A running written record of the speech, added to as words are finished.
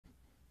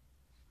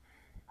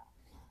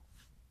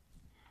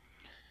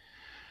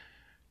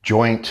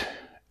Joint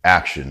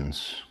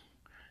actions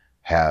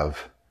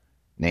have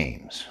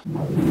names.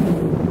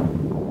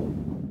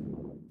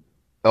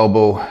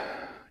 Elbow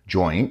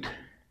joint,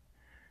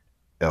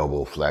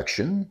 elbow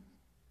flexion,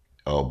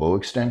 elbow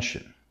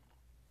extension.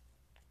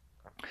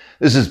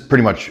 This is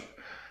pretty much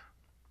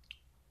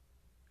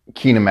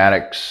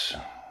kinematics,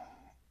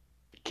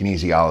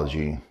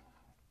 kinesiology.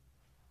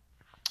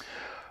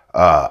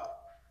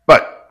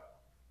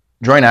 But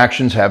joint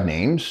actions have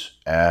names,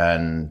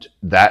 and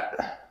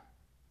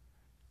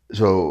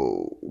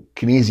so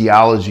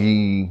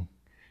kinesiology,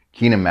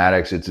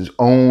 kinematics, it's its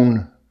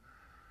own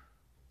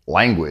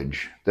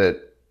language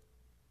that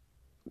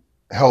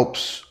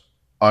helps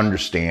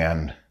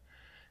understand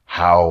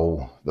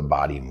how the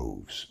body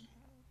moves.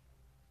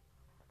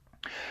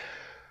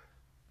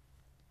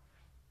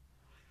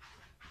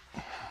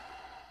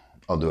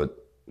 I'll do it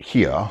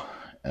here,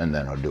 and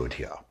then I'll do it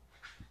here.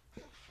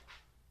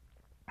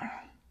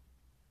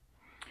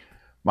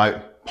 My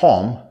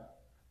palm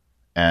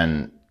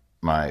and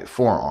my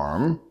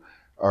forearm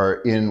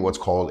are in what's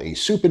called a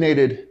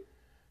supinated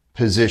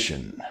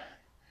position.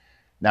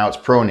 Now it's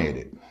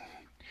pronated.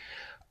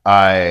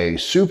 I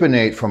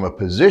supinate from a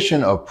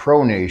position of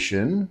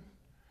pronation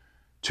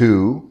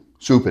to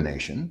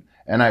supination,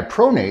 and I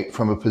pronate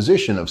from a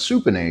position of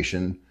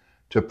supination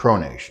to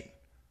pronation.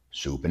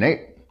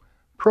 Supinate,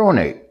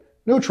 pronate,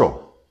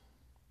 neutral.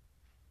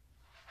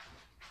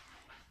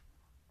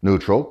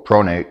 Neutral,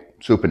 pronate,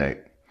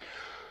 supinate.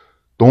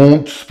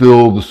 Don't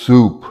spill the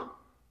soup.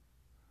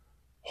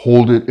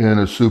 Hold it in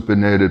a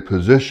supinated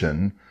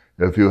position.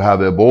 If you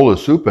have a bowl of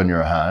soup in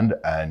your hand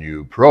and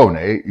you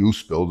pronate, you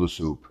spill the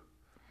soup.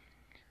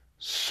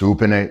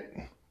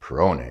 Supinate,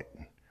 pronate.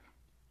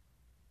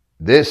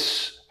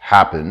 This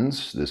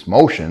happens, this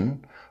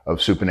motion of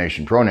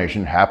supination,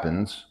 pronation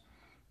happens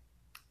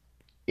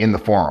in the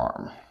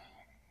forearm,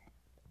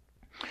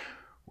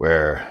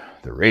 where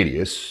the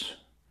radius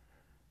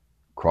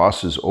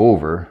crosses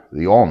over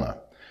the ulna.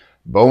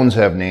 Bones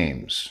have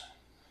names.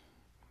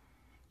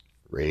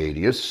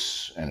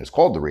 Radius, and it's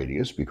called the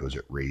radius because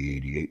it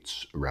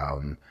radiates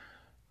around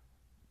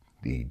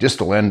the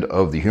distal end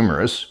of the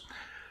humerus.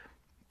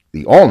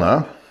 The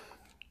ulna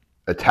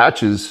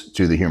attaches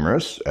to the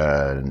humerus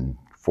and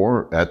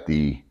at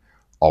the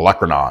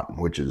olecranon,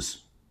 which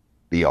is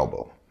the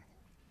elbow.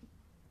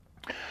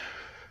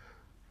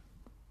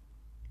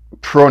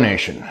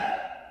 Pronation,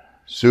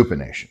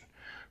 supination.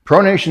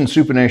 Pronation,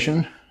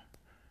 supination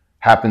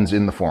happens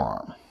in the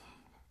forearm.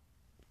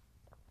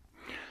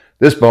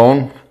 This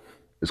bone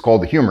is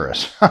called the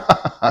humerus.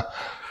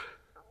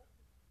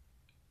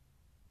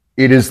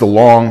 It is the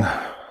long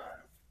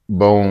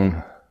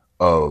bone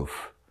of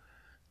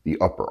the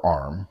upper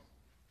arm.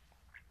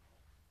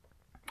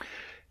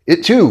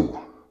 It too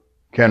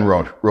can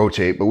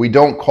rotate, but we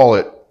don't call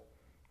it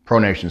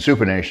pronation,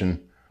 supination.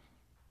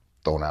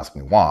 Don't ask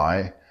me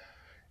why.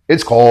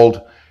 It's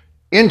called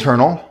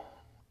internal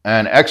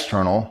and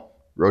external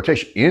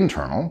rotation.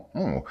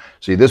 Internal,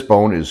 see, this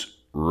bone is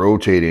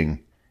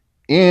rotating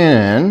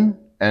in,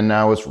 and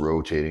now it's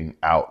rotating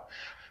out.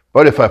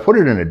 But if I put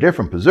it in a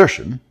different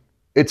position,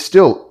 it's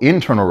still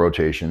internal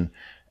rotation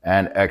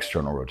and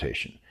external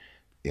rotation.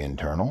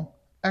 Internal,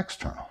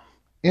 external,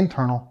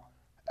 internal,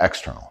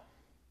 external.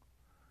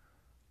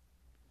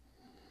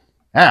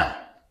 Now,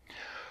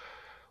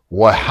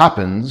 what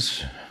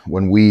happens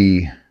when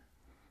we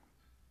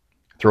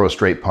throw a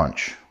straight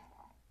punch?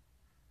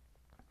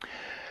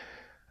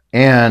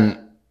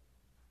 And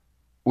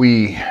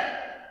we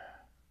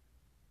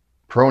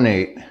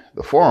pronate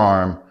the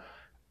forearm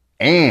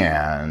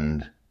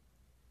and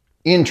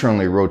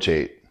internally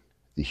rotate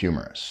the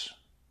humerus.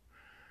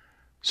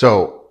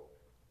 So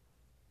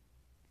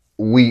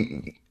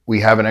we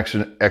have an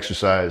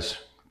exercise,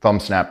 thumb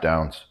snap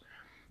downs,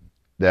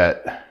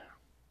 that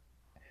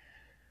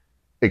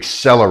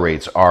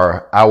accelerates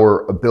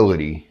our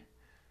ability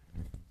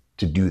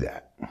to do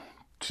that,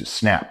 to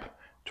snap,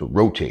 to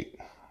rotate.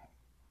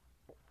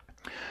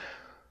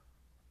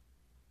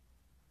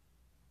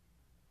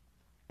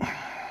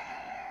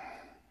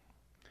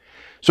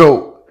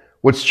 So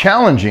what's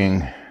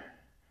challenging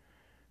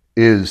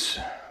is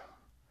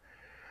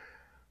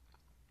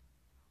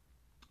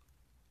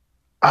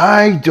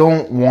I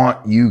don't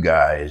want you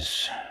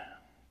guys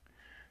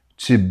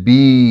to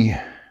be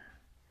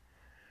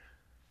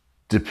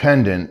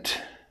dependent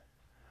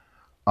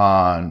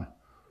on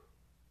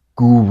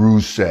guru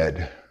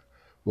said.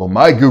 Well,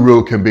 my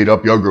guru can beat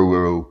up your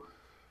guru.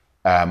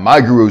 My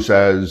guru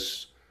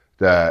says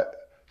that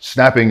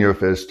snapping your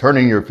fist,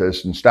 turning your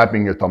fist, and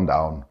snapping your thumb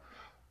down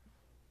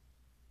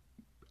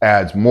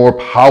adds more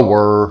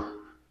power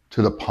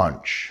to the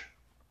punch.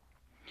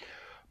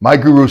 My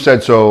guru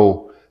said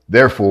so,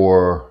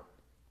 therefore,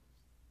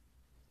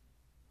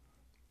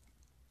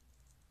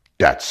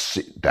 that's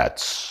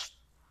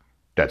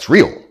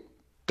real.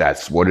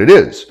 That's what it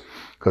is.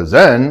 Because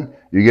then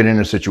you get in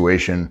a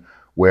situation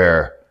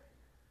where,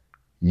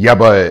 yeah,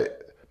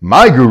 but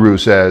my guru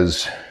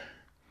says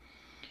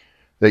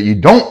that you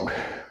don't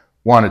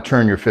want to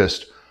turn your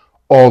fist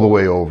all the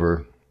way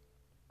over,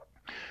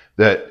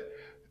 that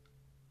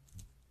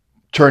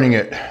turning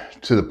it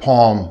to the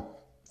palm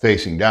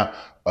facing down.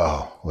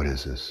 Oh, what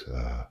is this?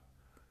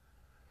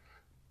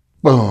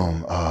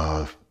 Boom.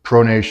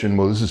 Pronation.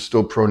 Well, this is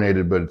still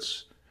pronated, but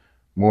it's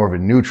more of a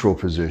neutral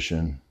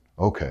position.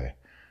 Okay.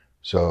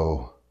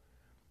 So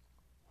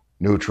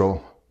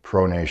neutral,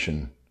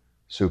 pronation,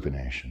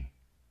 supination.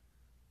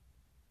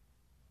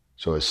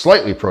 So a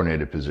slightly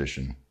pronated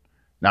position,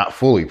 not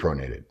fully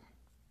pronated.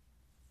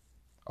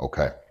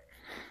 Okay.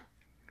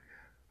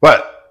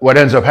 But what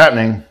ends up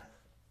happening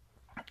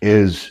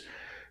is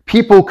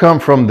people come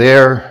from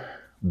their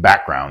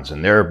backgrounds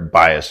and their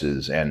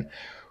biases, and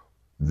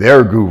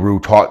their guru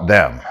taught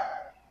them.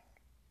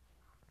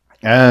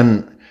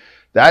 And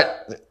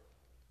that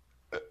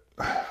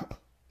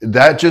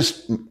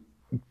just,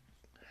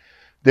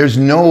 there's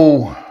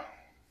no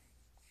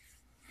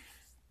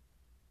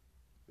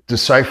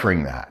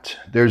deciphering that.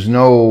 There's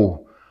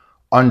no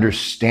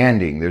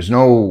understanding. There's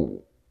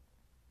no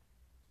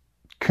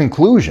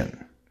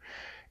conclusion.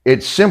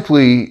 It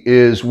simply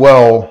is,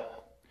 well,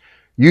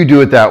 you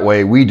do it that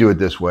way, we do it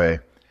this way.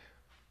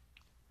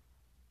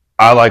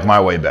 I like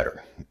my way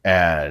better.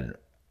 And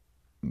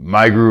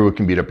my guru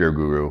can beat up your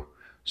guru.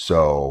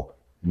 So,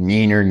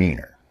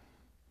 neener.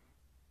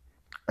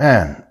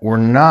 And we're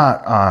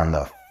not on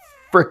the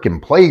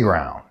frickin'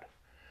 playground.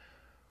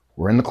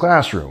 We're in the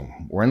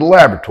classroom. We're in the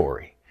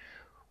laboratory.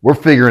 We're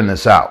figuring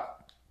this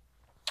out.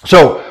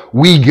 So,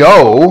 we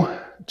go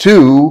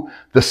to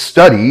the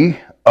study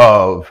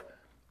of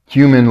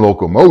human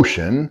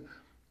locomotion,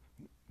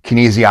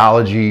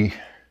 kinesiology,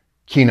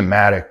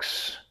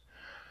 kinematics,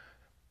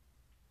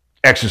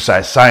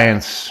 exercise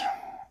science,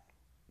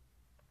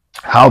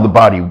 how the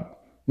body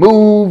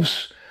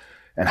moves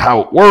and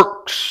how it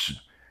works.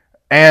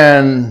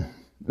 And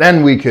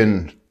then we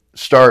can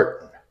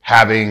start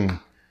having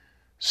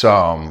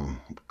some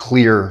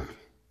clear,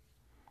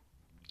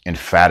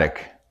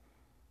 emphatic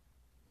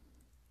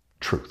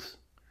truth.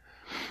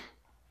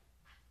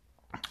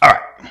 All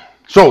right.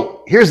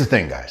 So here's the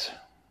thing, guys.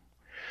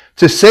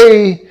 To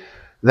say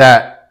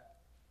that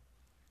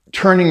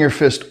turning your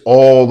fist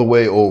all the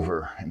way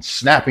over and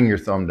snapping your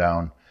thumb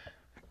down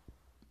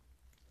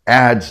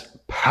adds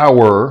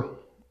power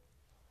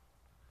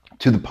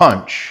to the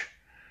punch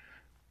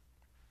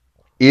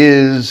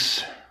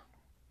is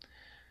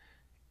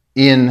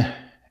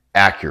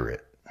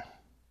inaccurate.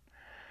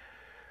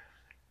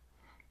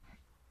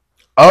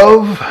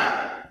 Of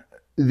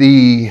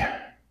the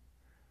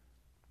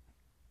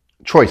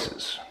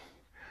choices,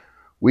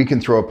 we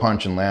can throw a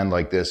punch and land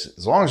like this.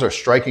 As long as our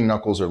striking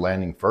knuckles are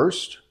landing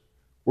first,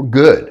 we're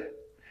good.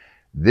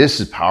 This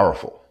is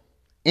powerful.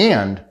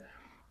 And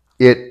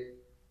it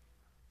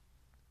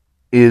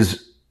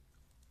is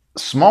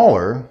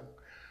smaller,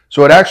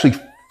 so it actually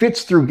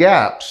fits through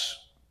gaps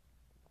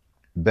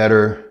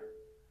better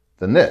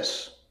than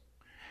this.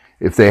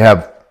 If they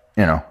have,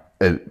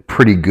 a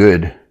pretty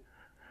good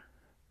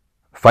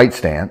fight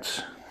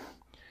stance,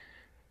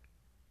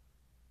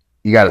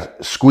 you got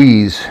to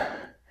squeeze.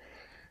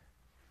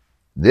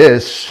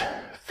 This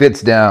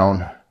fits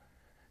down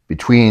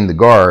between the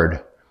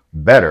guard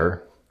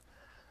better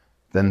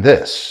than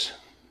this.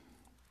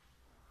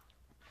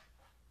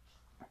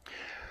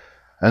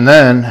 And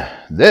then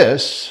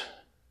this,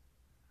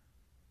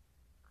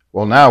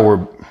 well, now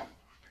we're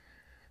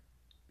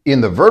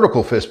in the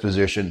vertical fist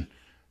position,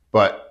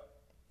 but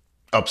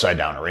upside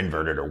down or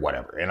inverted or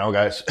whatever,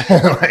 guys?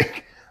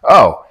 Like,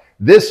 oh,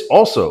 this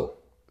also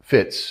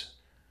fits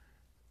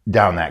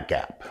down that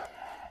gap.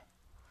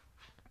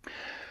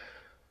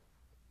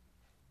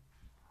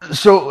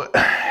 So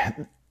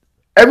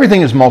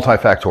everything is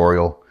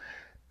multifactorial.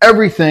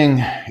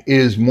 Everything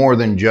is more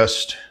than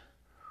just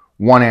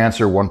one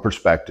answer, one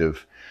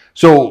perspective.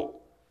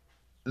 So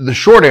the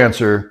short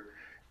answer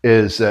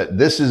is that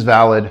this is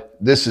valid,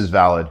 this is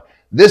valid,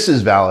 this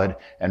is valid,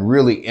 and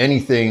really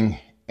anything,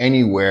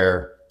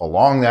 anywhere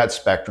along that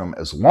spectrum,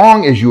 as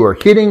long as you are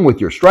hitting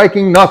with your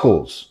striking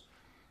knuckles,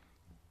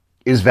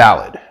 is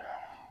valid.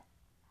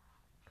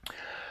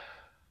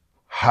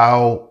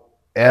 However,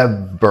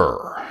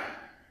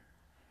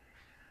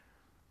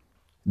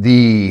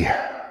 the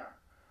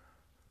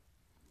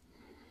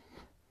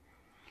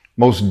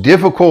most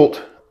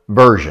difficult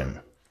version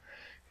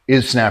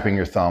is snapping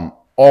your thumb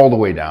all the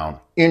way down,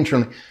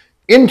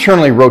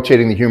 internally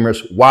rotating the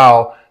humerus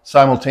while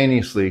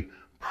simultaneously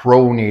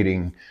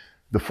pronating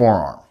the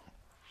forearm.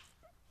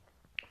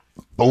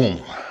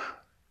 Boom.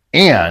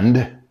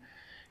 And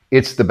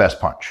it's the best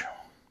punch.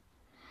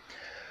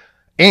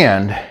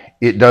 And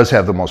it does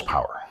have the most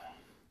power.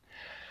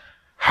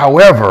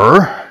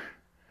 However,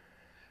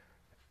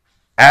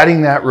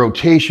 adding that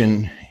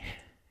rotation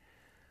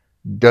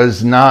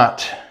does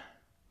not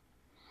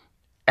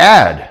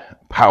add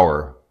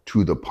power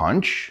to the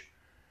punch.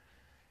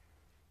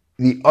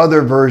 The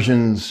other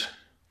versions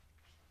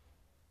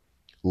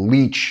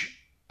leach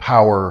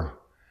power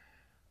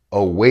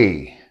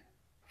away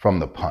from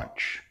the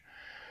punch.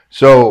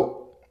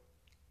 So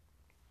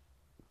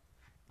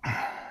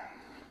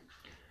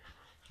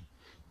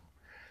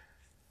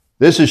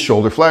this is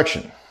shoulder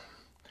flexion.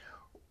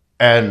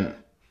 And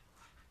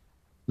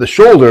The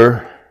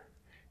shoulder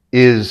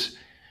is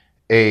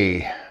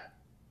a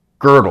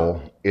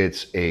girdle.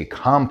 It's a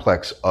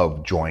complex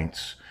of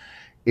joints.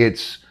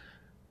 It's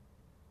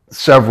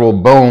several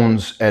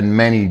bones and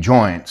many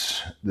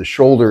joints. The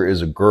shoulder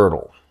is a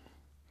girdle.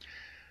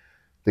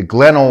 The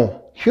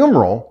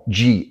glenohumeral,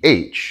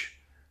 GH,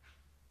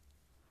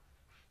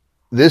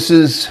 this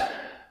is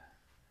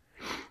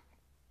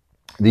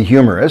the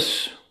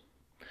humerus,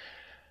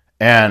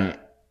 and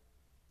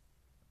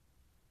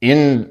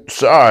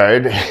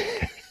inside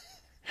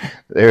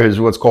there's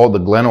what's called the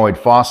glenoid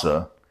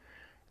fossa,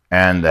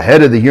 and the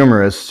head of the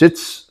humerus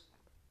sits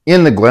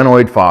in the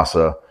glenoid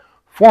fossa,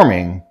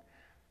 forming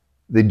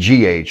the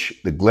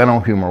GH, the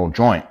glenohumeral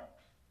joint.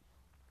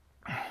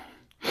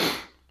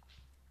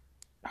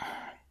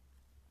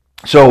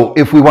 So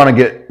if we want to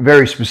get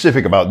very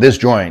specific about this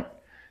joint,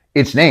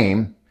 its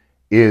name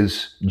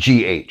is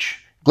GH,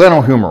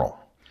 glenohumeral.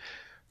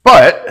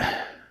 But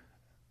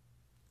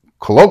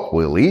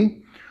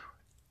colloquially,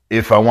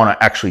 if I want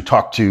to actually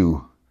talk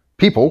to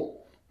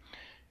people,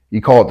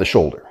 you call it the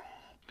shoulder.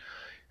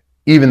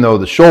 Even though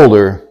the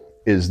shoulder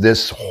is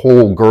this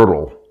whole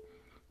girdle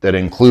that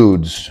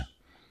includes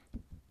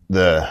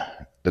the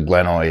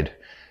glenoid,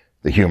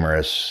 the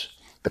humerus,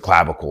 the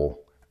clavicle,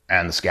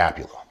 and the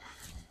scapula.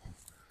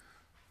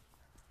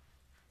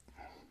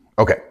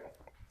 Okay,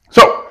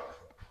 so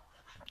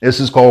this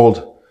is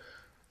called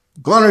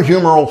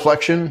glenohumeral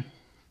flexion,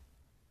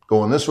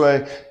 going this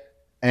way,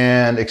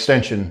 and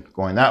extension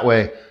going that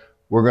way.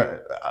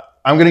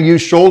 I'm going to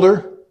use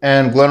shoulder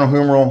and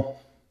glenohumeral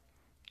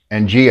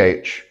and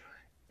GH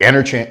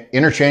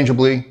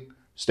interchangeably.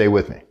 Stay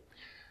with me.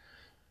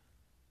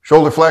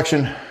 Shoulder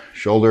flexion,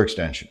 shoulder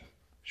extension.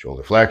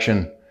 Shoulder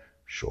flexion,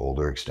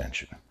 shoulder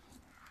extension.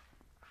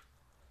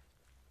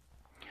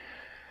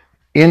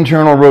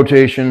 Internal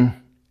rotation,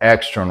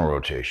 external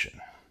rotation.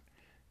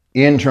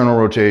 Internal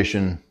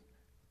rotation,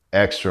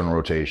 external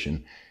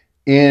rotation.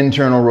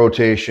 Internal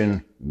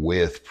rotation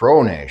with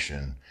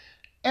pronation.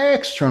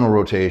 External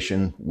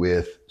rotation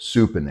with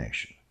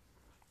supination.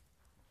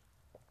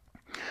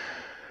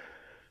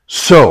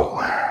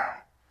 So,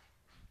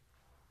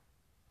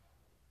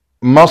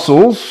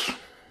 muscles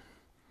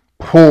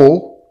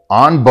pull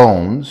on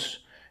bones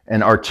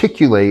and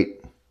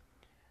articulate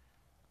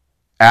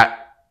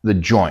at the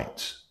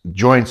joints.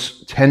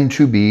 Joints tend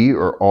to be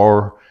or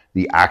are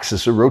the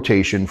axis of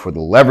rotation for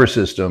the lever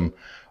system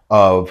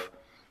of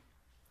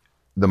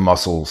the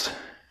muscles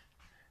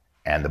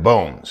and the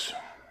bones.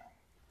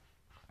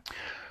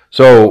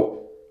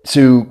 So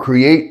to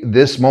create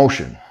this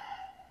motion,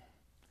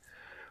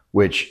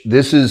 which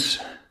this is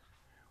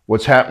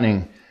what's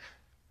happening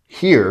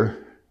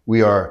here,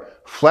 we are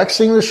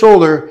flexing the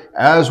shoulder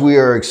as we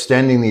are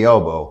extending the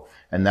elbow,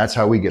 and that's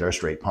how we get our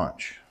straight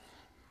punch.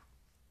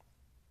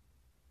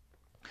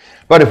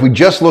 But if we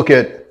just look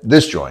at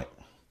this joint,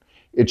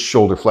 it's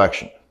shoulder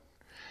flexion.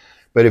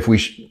 But if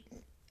we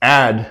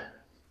add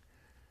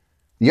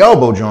the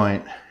elbow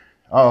joint,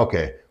 oh,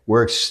 okay,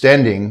 we're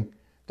extending.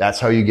 That's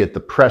how you get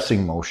the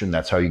pressing motion.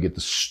 That's how you get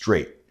the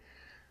straight.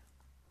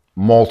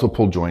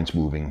 Multiple joints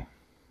moving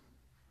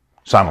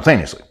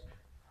simultaneously.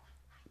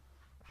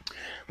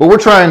 But we're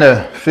trying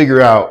to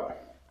figure out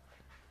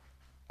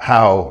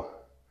how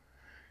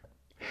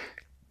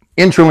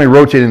internally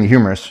rotating the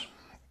humerus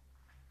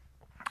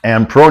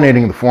and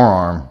pronating the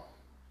forearm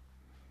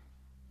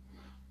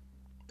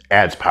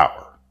adds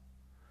power.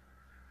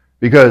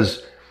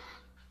 Because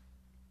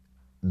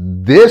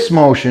this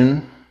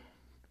motion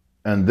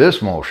and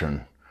this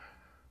motion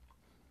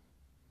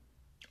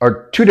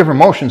are two different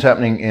motions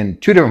happening in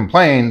two different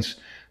planes,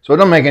 so it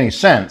doesn't make any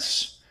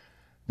sense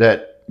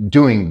that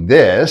doing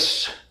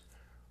this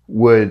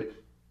would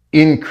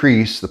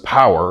increase the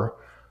power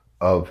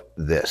of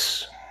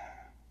this.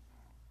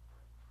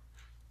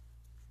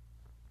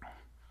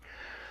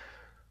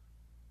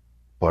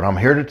 But I'm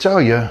here to tell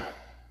you,